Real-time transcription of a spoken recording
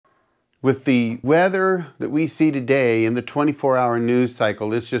With the weather that we see today in the 24-hour news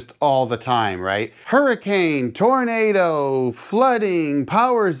cycle, it's just all the time, right? Hurricane, tornado, flooding,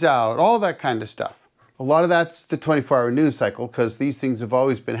 power's out, all that kind of stuff. A lot of that's the 24-hour news cycle because these things have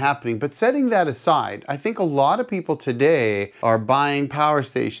always been happening. But setting that aside, I think a lot of people today are buying power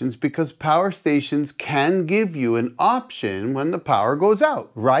stations because power stations can give you an option when the power goes out,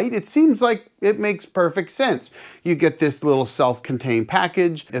 right? It seems like it makes perfect sense. You get this little self-contained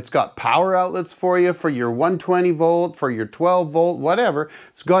package. It's got power outlets for you for your 120 volt, for your 12 volt, whatever.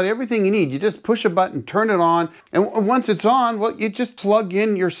 It's got everything you need. You just push a button, turn it on, and once it's on, well, you just plug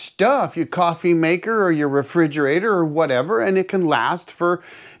in your stuff, your coffee maker or your refrigerator or whatever, and it can last for,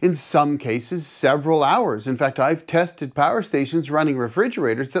 in some cases, several hours. In fact, I've tested power stations running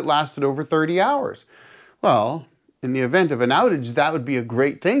refrigerators that lasted over 30 hours. Well, in the event of an outage, that would be a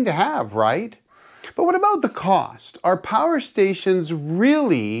great thing to have, right? But what about the cost? Are power stations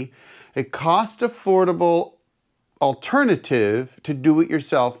really a cost-affordable alternative to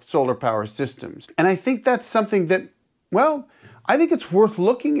do-it-yourself solar power systems? And I think that's something that, well, I think it's worth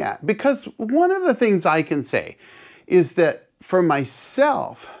looking at, because one of the things I can say is that for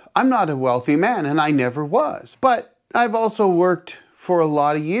myself, I'm not a wealthy man, and I never was. But I've also worked for a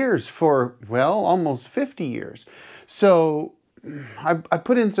lot of years, for, well, almost 50 years. So I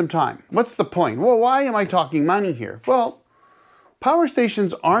put in some time. What's the point? Well, why am I talking money here? Well, power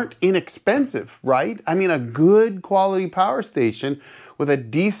stations aren't inexpensive, right? I mean, a good quality power station with a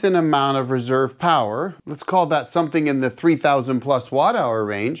decent amount of reserve power, let's call that something in the 3,000 plus watt hour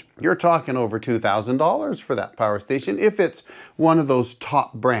range, you're talking over $2,000 for that power station if it's one of those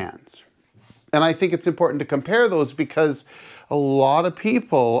top brands. And I think it's important to compare those because a lot of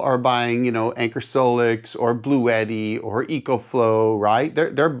people are buying, you know, Anchor Solix or Bluetti or EcoFlow, right?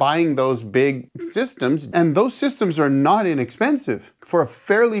 They're buying those big systems, and those systems are not inexpensive. For a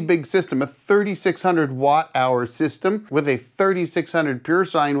fairly big system, a 3,600 watt hour system with a 3,600 pure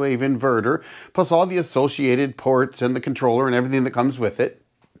sine wave inverter, plus all the associated ports and the controller and everything that comes with it,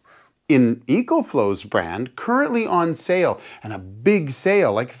 in EcoFlow's brand, currently on sale, and a big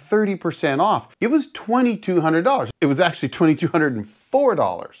sale, like 30% off. It was $2,200. It was actually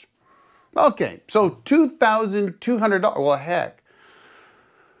 $2,204. Okay, so $2,200. Well, heck,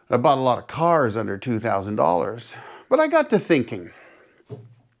 I bought a lot of cars under $2,000. But I got to thinking,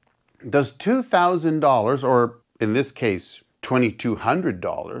 does $2,000, or in this case,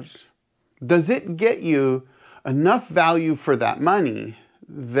 $2,200, does it get you enough value for that money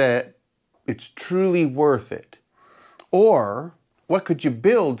that it's truly worth it? Or what could you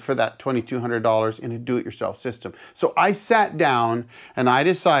build for that $2,200 in a do-it-yourself system? So I sat down and I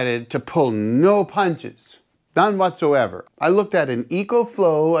decided to pull no punches, none whatsoever. I looked at an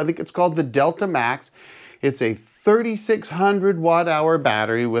EcoFlow, I think it's called the Delta Max. It's a 3,600 watt hour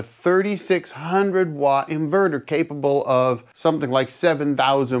battery with 3,600 watt inverter capable of something like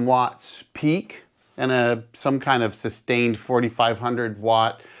 7,000 watts peak and some kind of sustained 4,500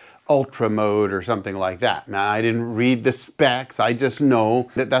 watt ultra mode or something like that. Now, I didn't read the specs. I just know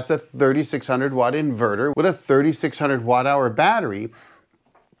that that's a 3,600 watt inverter with a 3,600 watt hour battery,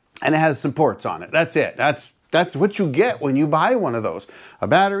 and it has some ports on it. That's it. That's what you get when you buy one of those. A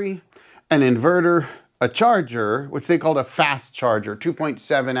battery, an inverter, a charger, which they called a fast charger,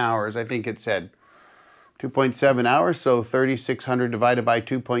 2.7 hours, I think it said. 2.7 hours, so 3,600 divided by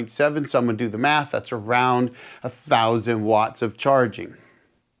 2.7, someone do the math, that's around 1,000 watts of charging.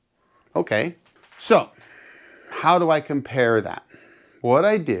 Okay, so how do I compare that? What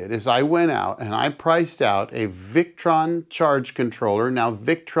I did is I went out and I priced out a Victron charge controller. Now,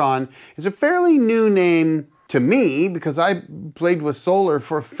 Victron is a fairly new name to me because I played with solar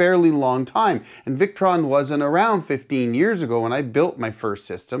for a fairly long time, and Victron wasn't around 15 years ago when I built my first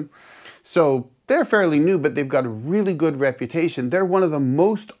system. So they're fairly new, but they've got a really good reputation. They're one of the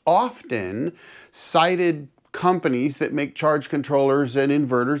most often cited companies that make charge controllers and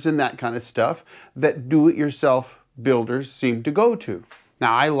inverters and that kind of stuff that do-it-yourself builders seem to go to.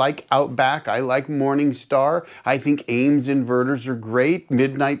 Now, I like Outback, I like Morningstar, I think Ames inverters are great,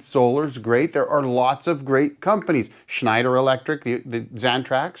 Midnight Solar's great. There are lots of great companies. Schneider Electric, the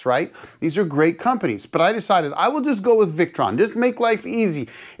Xantrax, right? These are great companies, but I decided I will just go with Victron. Just make life easy.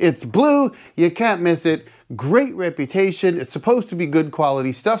 It's blue, you can't miss it, great reputation, it's supposed to be good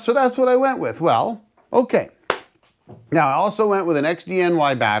quality stuff, so that's what I went with. Well, okay. Now, I also went with an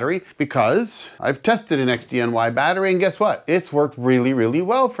XDNY battery because I've tested an XDNY battery, and guess what? It's worked really, really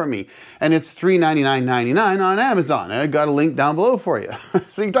well for me. And it's $399.99 on Amazon. I got a link down below for you.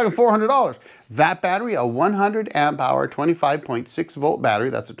 So you're talking $400. That battery, a 100 amp hour, 25.6 volt battery,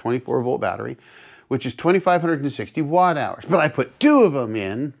 that's a 24 volt battery, which is 2,560 watt hours. But I put 2 of them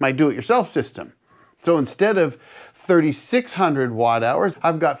in my do-it-yourself system. So instead of 3,600 watt hours,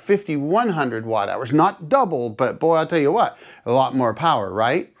 I've got 5,100 watt hours. Not double, but boy, I'll tell you what, a lot more power,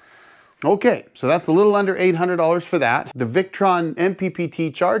 right? Okay, so that's a little under $800 for that. The Victron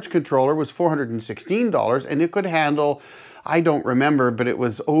MPPT charge controller was $416, and it could handle, I don't remember, but it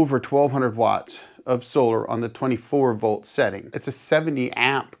was over 1,200 watts of solar on the 24 volt setting. It's a 70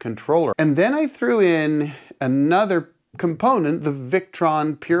 amp controller. And then I threw in another component, the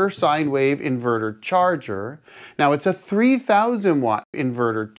Victron pure sine wave inverter charger. Now it's a 3,000 watt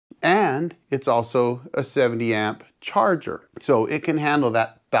inverter, and it's also a 70 amp charger. So it can handle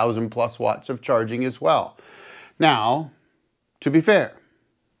that 1,000+ watts of charging as well. Now, to be fair,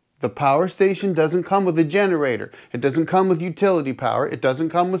 the power station doesn't come with a generator. It doesn't come with utility power. It doesn't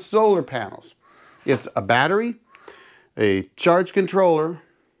come with solar panels. It's a battery, a charge controller,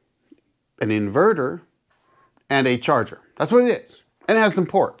 an inverter, and a charger. That's what it is. And it has some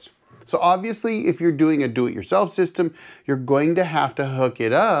ports. So obviously, if you're doing a do-it-yourself system, you're going to have to hook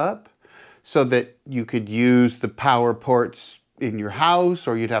it up so that you could use the power ports in your house,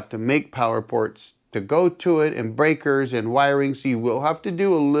 or you'd have to make power ports to go to it, and breakers and wiring, so you will have to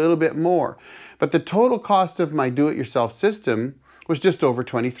do a little bit more. But the total cost of my do-it-yourself system was just over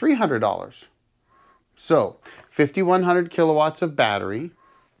 $2,300. So 5,100 kilowatts of battery,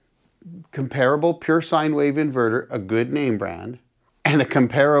 comparable pure sine wave inverter, a good name brand, and a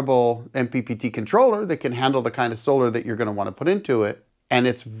comparable MPPT controller that can handle the kind of solar that you're going to want to put into it. And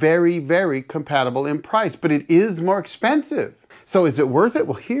it's very, very compatible in price, but it is more expensive. So is it worth it?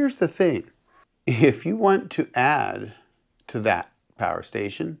 Well, here's the thing. If you want to add to that power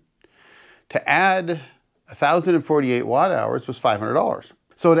station, to add 1,048 watt hours was $500.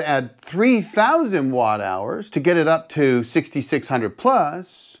 So to add 3,000 watt hours to get it up to 6,600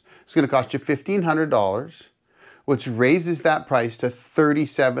 plus, it's going to cost you $1,500, which raises that price to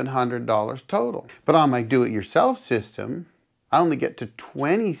 $3,700 total. But on my do-it-yourself system, I only get to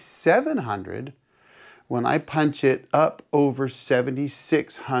 $2,700 when I punch it up over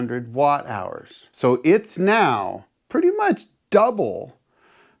 7,600 watt hours. So it's now pretty much double,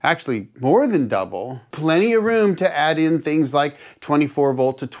 actually more than double. Plenty of room to add in things like 24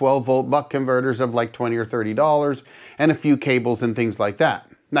 volt to 12 volt buck converters of like $20 or $30, and a few cables and things like that.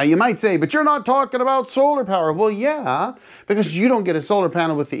 Now you might say, but you're not talking about solar power. Well, yeah, because you don't get a solar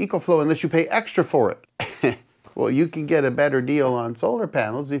panel with the EcoFlow unless you pay extra for it. Well, you can get a better deal on solar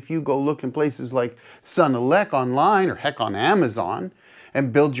panels if you go look in places like Sunelec online, or heck, on Amazon,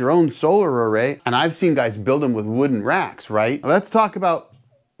 and build your own solar array. And I've seen guys build them with wooden racks, right? Let's talk about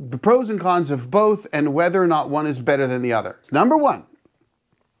the pros and cons of both and whether or not one is better than the other. Number one,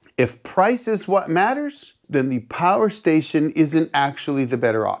 if price is what matters, then the power station isn't actually the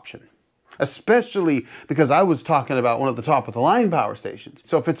better option. Especially because I was talking about one of the top of the line power stations.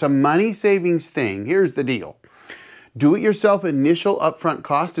 So if it's a money savings thing, here's the deal. Do-it-yourself initial upfront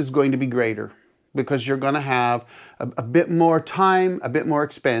cost is going to be greater because you're going to have a bit more time, a bit more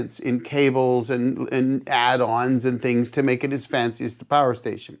expense in cables and add-ons and things to make it as fancy as the power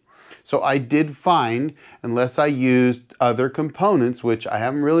station. So I did find, unless I used other components, which I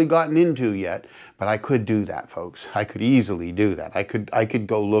haven't really gotten into yet, but I could do that, folks. I could easily do that. I could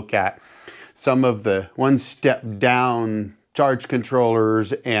go look at some of the one-step down charge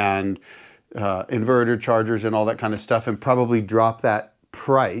controllers and inverter chargers and all that kind of stuff, and probably drop that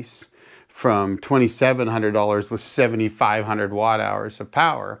price from $2,700 with 7,500 watt hours of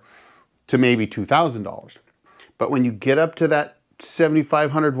power to maybe $2,000. But when you get up to that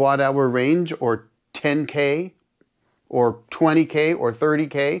 7,500 watt hour range, or 10K or 20K or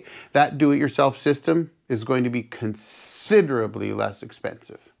 30K, that do-it-yourself system is going to be considerably less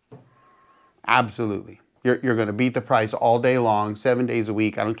expensive. Absolutely. You're going to beat the price all day long, 7 days a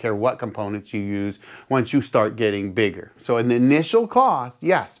week. I don't care what components you use once you start getting bigger. So in the initial cost,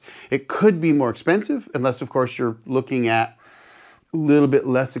 yes, it could be more expensive, unless of course you're looking at a little bit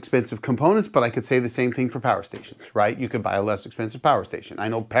less expensive components, but I could say the same thing for power stations, right? You could buy a less expensive power station. I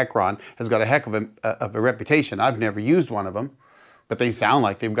know Pecron has got a heck of a reputation. I've never used one of them, but they sound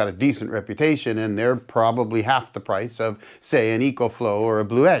like they've got a decent reputation, and they're probably half the price of, say, an EcoFlow or a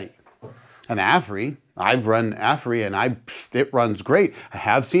Bluetti. An AFRI, I've run AFRI and it runs great. I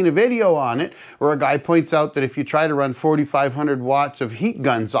have seen a video on it where a guy points out that if you try to run 4,500 watts of heat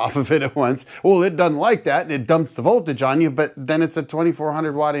guns off of it at once, well, it doesn't like that and it dumps the voltage on you, but then it's a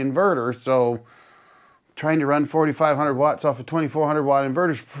 2,400 watt inverter, so trying to run 4,500 watts off a 2,400 watt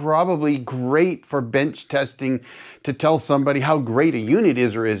inverter is probably great for bench testing to tell somebody how great a unit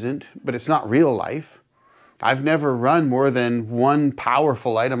is or isn't, but it's not real life. I've never run more than one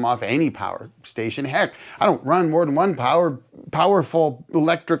powerful item off any power station. Heck, I don't run more than one powerful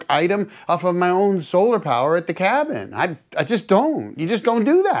electric item off of my own solar power at the cabin. I just don't. You just don't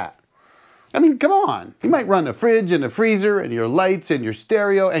do that. I mean, come on. You might run a fridge and a freezer and your lights and your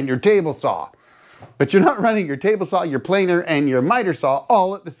stereo and your table saw. But you're not running your table saw, your planer, and your miter saw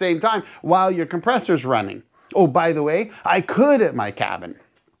all at the same time while your compressor's running. Oh, by the way, I could at my cabin.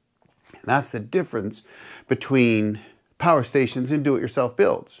 And that's the difference between power stations and do-it-yourself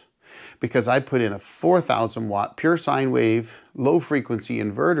builds. Because I put in a 4,000 watt pure sine wave low frequency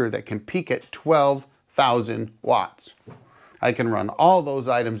inverter that can peak at 12,000 watts. I can run all those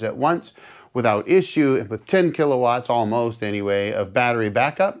items at once without issue, and with 10 kilowatts almost anyway of battery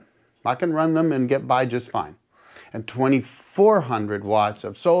backup, I can run them and get by just fine. And 2,400 watts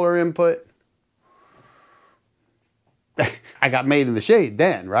of solar input, I got made in the shade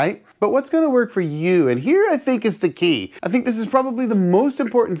then, right? But what's going to work for you? And here I think is the key. I think this is probably the most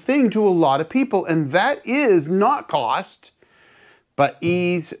important thing to a lot of people, and that is not cost, but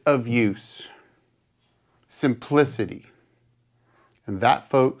ease of use, simplicity. And that,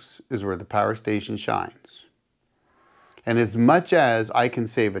 folks, is where the power station shines. And as much as I can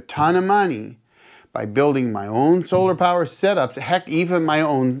save a ton of money by building my own solar power setups, heck, even my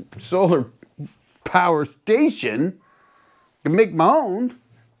own solar power station, to make my own,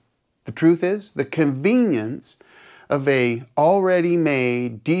 the truth is, the convenience of a already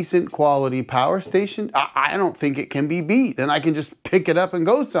made, decent quality power station, I don't think it can be beat. And I can just pick it up and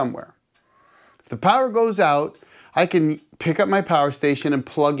go somewhere. If the power goes out, I can pick up my power station and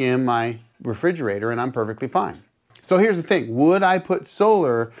plug in my refrigerator and I'm perfectly fine. So here's the thing, would I put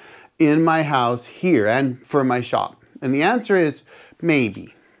solar in my house here and for my shop? And the answer is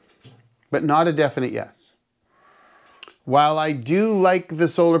maybe, but not a definite yes. While I do like the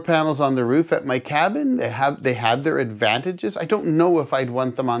solar panels on the roof at my cabin, they have their advantages, I don't know if I'd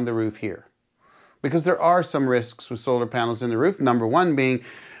want them on the roof here. Because there are some risks with solar panels in the roof. Number one being,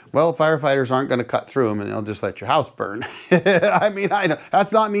 well, firefighters aren't going to cut through them and they'll just let your house burn. I mean, I know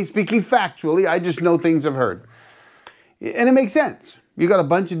that's not me speaking factually, I just know things I've heard. And it makes sense. You got a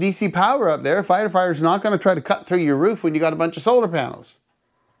bunch of DC power up there, firefighters not going to try to cut through your roof when you got a bunch of solar panels.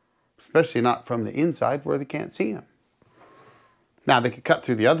 Especially not from the inside where they can't see them. Now, they could cut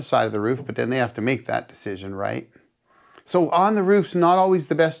through the other side of the roof, but then they have to make that decision, right? So on the roof's not always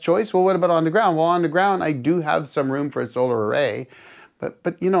the best choice. Well, what about on the ground? Well, on the ground, I do have some room for a solar array.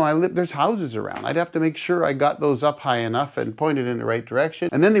 But you know, there's houses around. I'd have to make sure I got those up high enough and pointed in the right direction.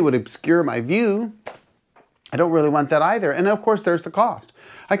 And then they would obscure my view. I don't really want that either. And of course, there's the cost.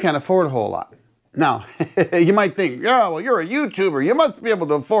 I can't afford a whole lot. Now, you might think, oh, well, you're a YouTuber. You must be able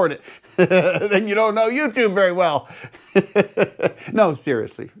to afford it. Then you don't know YouTube very well. No,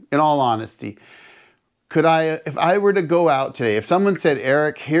 seriously, in all honesty, could I, if I were to go out today, if someone said,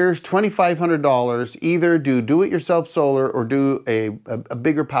 Eric, here's $2,500, either do it yourself solar or do a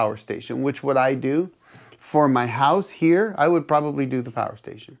bigger power station, which would I do? For my house here, I would probably do the power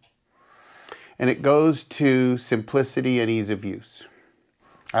station. And it goes to simplicity and ease of use.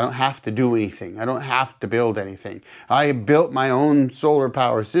 I don't have to do anything. I don't have to build anything. I built my own solar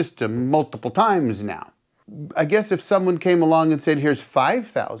power system multiple times now. I guess if someone came along and said, here's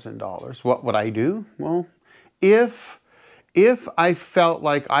 $5,000, what would I do? Well, if I felt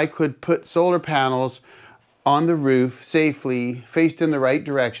like I could put solar panels on the roof safely, faced in the right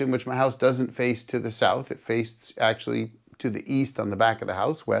direction, which my house doesn't face to the south, it faces actually to the east on the back of the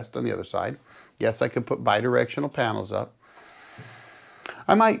house, west on the other side. Yes, I could put bidirectional panels up.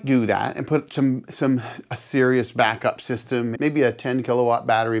 I might do that and put a serious backup system, maybe a 10 kilowatt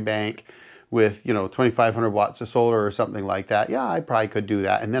battery bank with, you know, 2,500 watts of solar or something like that. Yeah, I probably could do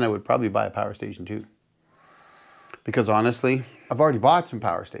that. And then I would probably buy a power station too. Because honestly, I've already bought some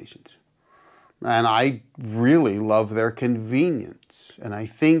power stations. And I really love their convenience. And I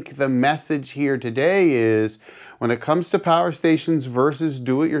think the message here today is when it comes to power stations versus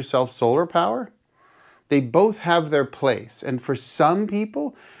do-it-yourself solar power, they both have their place. And for some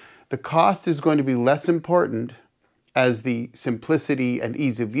people, the cost is going to be less important as the simplicity and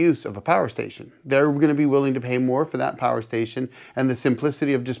ease of use of a power station. They're going to be willing to pay more for that power station and the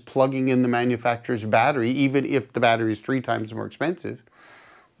simplicity of just plugging in the manufacturer's battery, even if the battery is 3 times more expensive,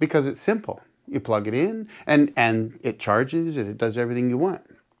 because it's simple. You plug it in and it charges and it does everything you want.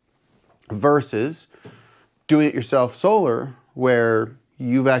 Versus doing it yourself solar, where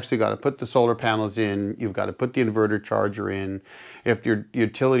you've actually got to put the solar panels in, you've got to put the inverter charger in. If your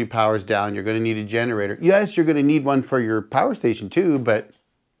utility power is down, you're going to need a generator. Yes, you're going to need one for your power station too, but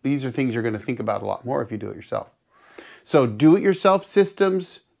these are things you're going to think about a lot more if you do it yourself. So do-it-yourself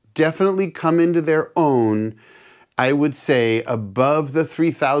systems, definitely come into their own, I would say, above the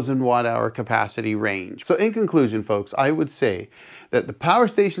 3,000 watt-hour capacity range. So in conclusion, folks, I would say that the power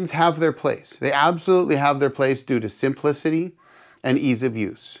stations have their place. They absolutely have their place due to simplicity and ease of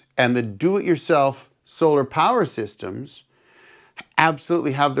use. And the do-it-yourself solar power systems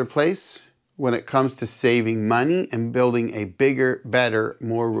absolutely have their place when it comes to saving money and building a bigger, better,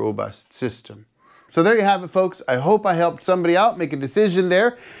 more robust system. So there you have it, folks. I hope I helped somebody out make a decision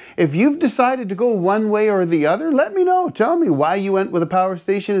there. If you've decided to go one way or the other, let me know. Tell me why you went with a power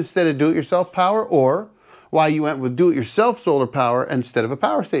station instead of do-it-yourself power, or why you went with do-it-yourself solar power instead of a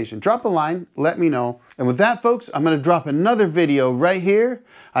power station. Drop a line, let me know. And with that, folks, I'm going to drop another video right here.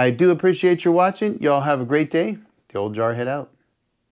 I do appreciate your watching. Y'all have a great day. The Old Jarhead out.